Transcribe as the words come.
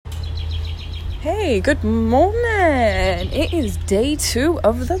Hey, good morning. It is day 2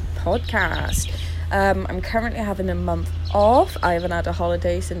 of the podcast. I'm currently having a month off. I haven't had a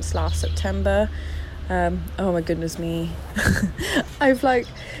holiday since last September. Oh my goodness me.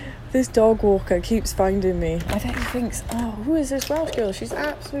 This dog walker keeps finding me. I think he thinks, oh, who is this Welsh girl? She's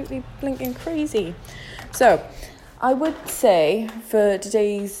absolutely blinking crazy. So, I would say for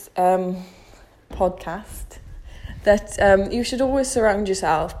today's podcast, that you should always surround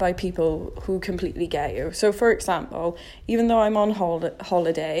yourself by people who completely get you. So, for example, even though I'm on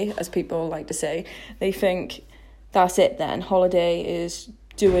holiday, as people like to say, they think that's it then. Holiday is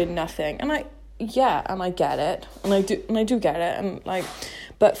doing nothing. And I get it. And I do get it.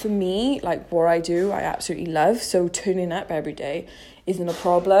 But for me, what I do, I absolutely love. So turning up every day isn't a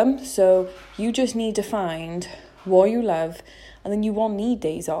problem. So you just need to find what you love, and then you won't need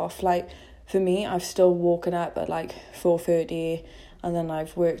days off. For me, I've still woken up at 4:30, and then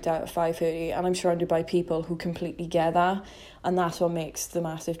I've worked out at 5:30, and I'm surrounded by people who completely get that, and that's what makes the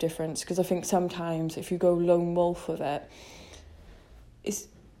massive difference. Because I think sometimes if you go lone wolf with it, it's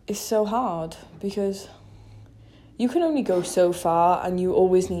so hard, because you can only go so far, and you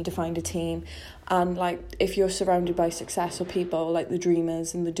always need to find a team. And if you're surrounded by successful people, like the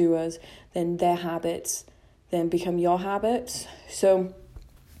dreamers and the doers, then their habits then become your habits. So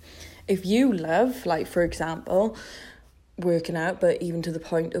if you love, for example, working out, but even to the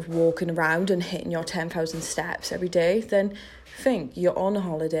point of walking around and hitting your 10,000 steps every day, then think you're on a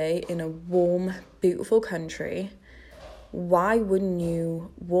holiday in a warm, beautiful country. Why wouldn't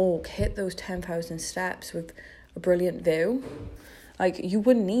you hit those 10,000 steps with a brilliant view? You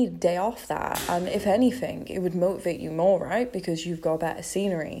wouldn't need a day off that. And if anything, it would motivate you more, right? Because you've got better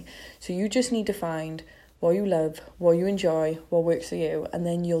scenery. So you just need to find what you love, what you enjoy, what works for you, and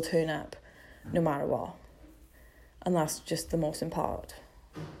then you'll turn up no matter what. And that's just the most important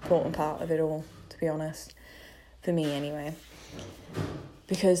part of it all, to be honest. For me, anyway.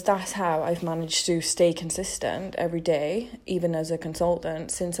 Because that's how I've managed to stay consistent every day, even as a consultant,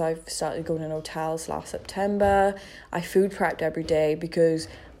 since I've started going in hotels last September. I food prepped every day because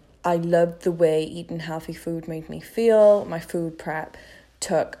I loved the way eating healthy food made me feel. My food prep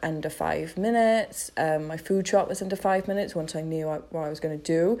took under 5 minutes. My food shop was under 5 minutes once I knew what I was going to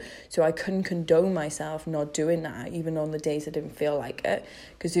do. So I couldn't condone myself not doing that, even on the days I didn't feel like it,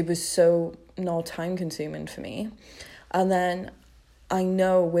 because it was so not time consuming for me. And then I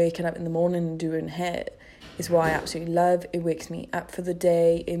know waking up in the morning and doing HIIT is what I absolutely love. It wakes me up for the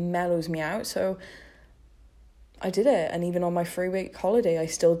day. It mellows me out. So I did it. And even on my 3-week holiday, I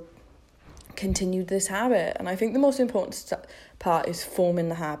still continued this habit. And I think the most important part is forming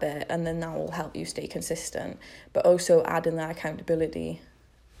the habit, and then that will help you stay consistent, but also adding that accountability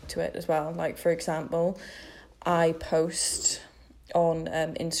to it as well. For example, I post on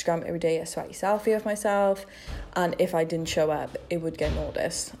Instagram every day a sweaty selfie of myself, and if I didn't show up, it would get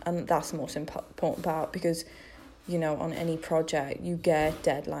noticed. And that's the most important part, because on any project you get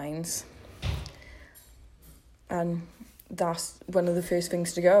deadlines, and that's one of the first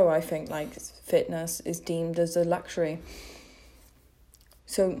things to go. I think fitness is deemed as a luxury.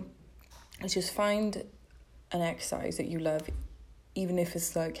 So just find an exercise that you love, even if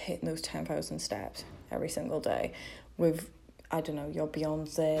it's hitting those 10,000 steps every single day with, I don't know, your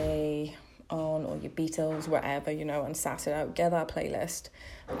Beyonce on, or your Beatles, wherever, and sat it out. Get that playlist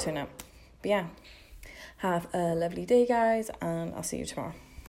and turn up. But yeah, have a lovely day, guys, and I'll see you tomorrow.